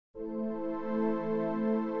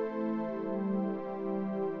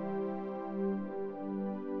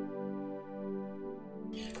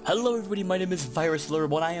Hello everybody, my name is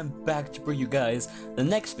VirusAlertable and I am back to bring you guys the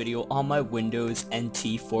next video on my Windows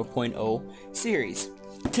NT 4.0 series.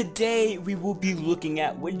 Today we will be looking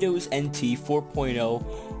at Windows NT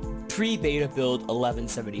 4.0 pre-beta build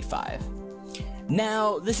 1175.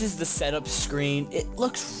 Now this is the setup screen. It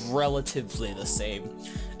looks relatively the same.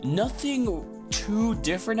 Nothing too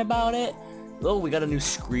different about it. Oh, we got a new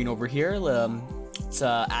screen over here. It's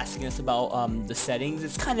asking us about the settings.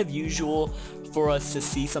 It's kind of usual for us to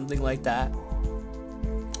see something like that.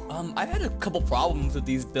 I've had a couple problems with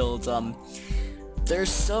these builds. There's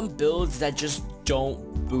some builds that just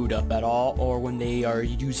don't boot up at all, or when they are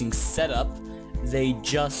using setup, they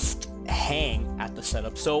just hang at the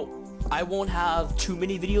setup. So I won't have too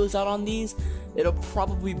many videos out on these. It'll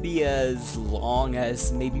probably be as long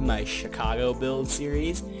as maybe my Chicago build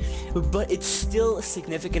series, but it's still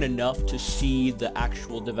significant enough to see the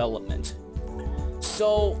actual development.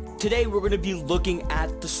 So today we're going to be looking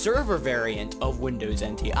at the server variant of Windows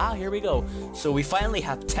NT. Here we go. So we finally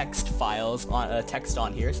have text files on text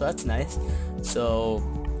on here, so that's nice. So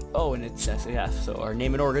and it says, yeah, so our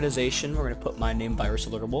name and organization, we're going to put my name,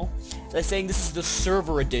 VirusAlertable. So I'm saying this is the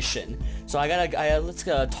server edition. So let's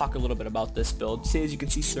talk a little bit about this build. See, as you can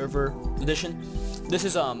see, server edition. This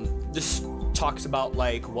is, this talks about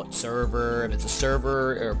like what server, if it's a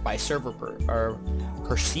server, or by server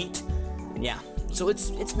per seat. And yeah, so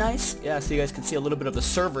it's nice. Yeah, so you guys can see a little bit of the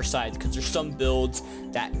server side, because there's some builds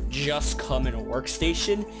that just come in a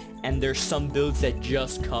workstation, and there's some builds that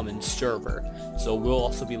just come in server. So we'll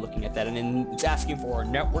also be looking at that. And then it's asking for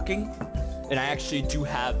networking, and I actually do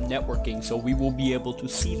have networking, so we will be able to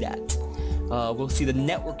see that. We'll see the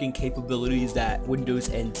networking capabilities that Windows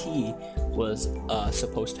NT was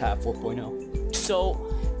supposed to have 4.0.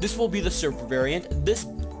 So this will be the server variant. This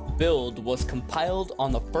build was compiled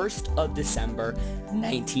on the 1st of December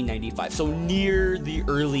 1995. So near the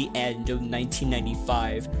early end of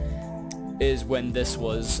 1995 is when this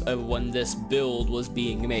was when this build was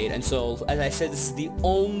being made. And so, as I said, this is the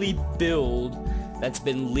only build that's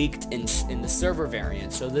been leaked in the server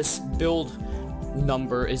variant. So this build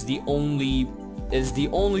number is the only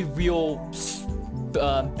real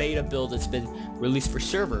beta build that's been released for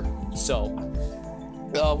server. So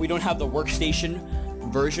we don't have the workstation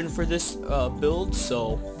version for this build,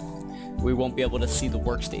 so we won't be able to see the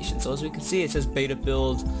workstation. So as we can see, it says beta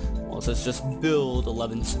build. Well, it says just build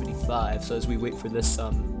 1175. So as we wait for this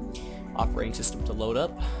operating system to load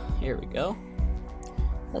up, here we go.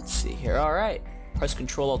 Let's see here. All right, press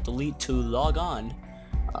Control-Alt-Delete to log on.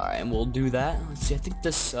 All right, and we'll do that. Let's see. I think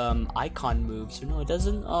this icon moves. Or no, it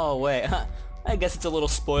doesn't. Oh wait, I guess it's a little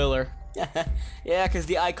spoiler. Yeah, because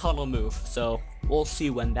the icon will move. So we'll see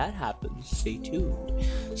when that happens. Stay tuned.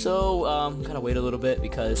 So gotta wait a little bit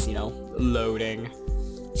because, you know, loading.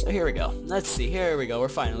 So here we go. Let's see. Here we go. We're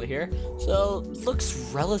finally here. So it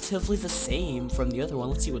looks relatively the same from the other one.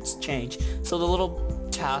 Let's see what's changed. So the little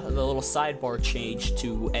sidebar changed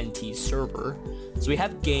to NT server. So we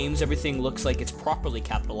have games. Everything looks like it's properly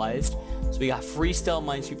capitalized. So we got Freestyle,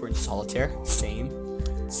 Minesweeper, and Solitaire.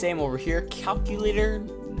 Same over here. Calculator.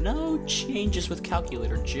 No changes with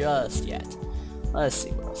calculator just yet. Let's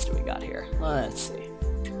see, what else do we got here? Let's see.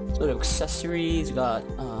 So the accessories, we got,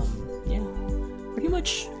 yeah, pretty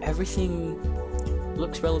much everything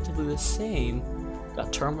looks relatively the same.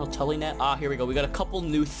 Got terminal, telenet. Here we go. We got a couple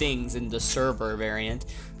new things in the server variant.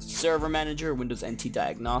 Server manager, Windows NT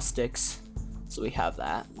diagnostics. So we have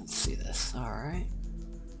that. Let's see this.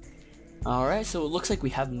 Alright, so it looks like we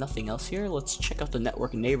have nothing else here. Let's check out the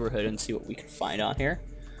network neighborhood and see what we can find on here.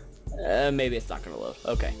 Maybe it's not gonna load.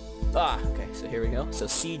 Okay. Okay, so here we go. So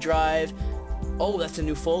C drive. Oh, that's a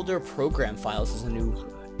new folder. Program files is a new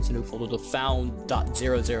folder. The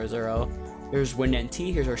found.000. Here's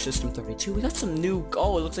WinNT. Here's our System 32. We got some new.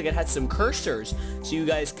 Oh, it looks like it had some cursors, so you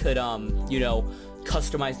guys could you know,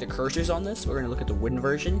 customize the cursors on this. We're gonna look at the Win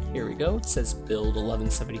version. Here we go. It says build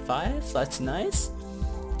 1175. So that's nice.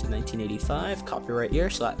 1985 copyright year,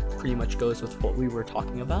 so that pretty much goes with what we were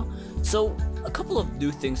talking about. So a couple of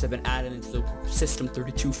new things have been added into the System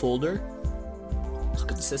 32 folder. Look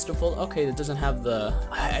at the system folder. Okay, it doesn't have the.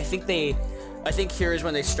 I think here is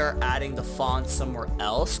when they start adding the fonts somewhere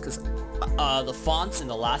else, because the fonts in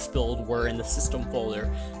the last build were in the system folder,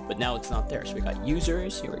 but now it's not there. So we got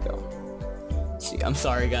users. Here we go. Let's see, I'm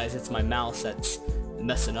sorry guys, it's my mouse that's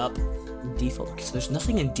messing up. Default. Okay, so there's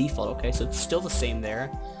nothing in default. Okay, so it's still the same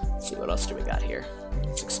there. Let's see, what else do we got here?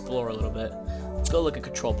 Let's explore a little bit. Let's go look at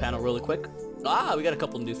control panel really quick. We got a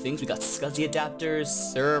couple new things. We got SCSI adapters,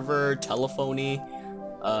 server, telephony,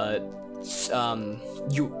 UPS.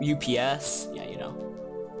 Yeah, you know,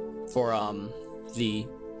 for the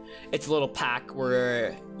it's a little pack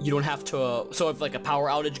where you don't have to, so if like a power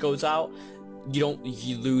outage goes out, you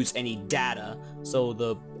lose any data, so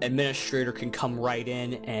the administrator can come right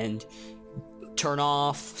in and turn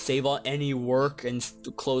off, save on any work, and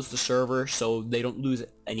close the server so they don't lose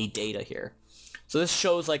any data here. So this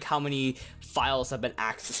shows like how many files have been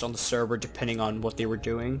accessed on the server depending on what they were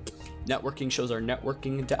doing. Networking shows our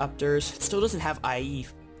networking adapters. It still doesn't have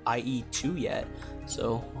IE2 yet,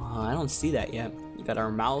 so I don't see that yet. You got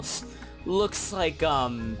our mouse. Looks like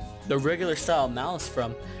the regular style mouse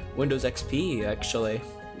from Windows XP actually.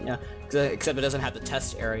 Yeah, except it doesn't have the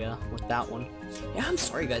test area with that one. Yeah, I'm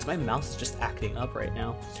sorry guys, my mouse is just acting up right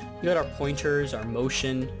now. We got our pointers, our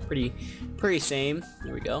motion, pretty same.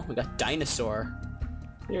 There we go. We got dinosaur.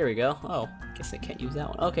 There we go. Oh, guess I can't use that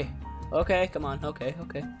one. Okay, come on. Okay.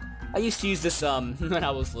 I used to use this when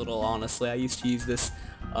I was little. Honestly, I used to use this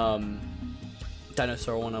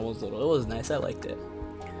dinosaur when I was little. It was nice. I liked it.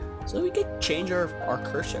 So we could change our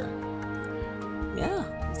cursor.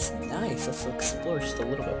 Yeah, it's nice. Let's explore just a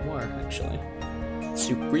little bit more, actually. Let's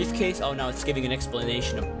do briefcase. Oh, now it's giving an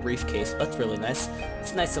explanation of briefcase. That's really nice.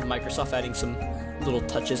 It's nice of Microsoft adding some little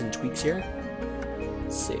touches and tweaks here.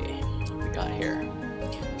 Let's see what we got here.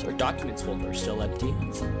 So our documents folder is still empty.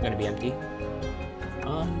 It's gonna be empty.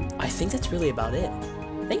 I think that's really about it.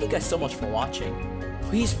 Thank you guys so much for watching.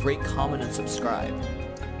 Please rate, comment, and subscribe.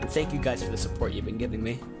 And thank you guys for the support you've been giving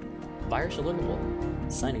me. Virus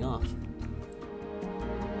Alertable, signing off.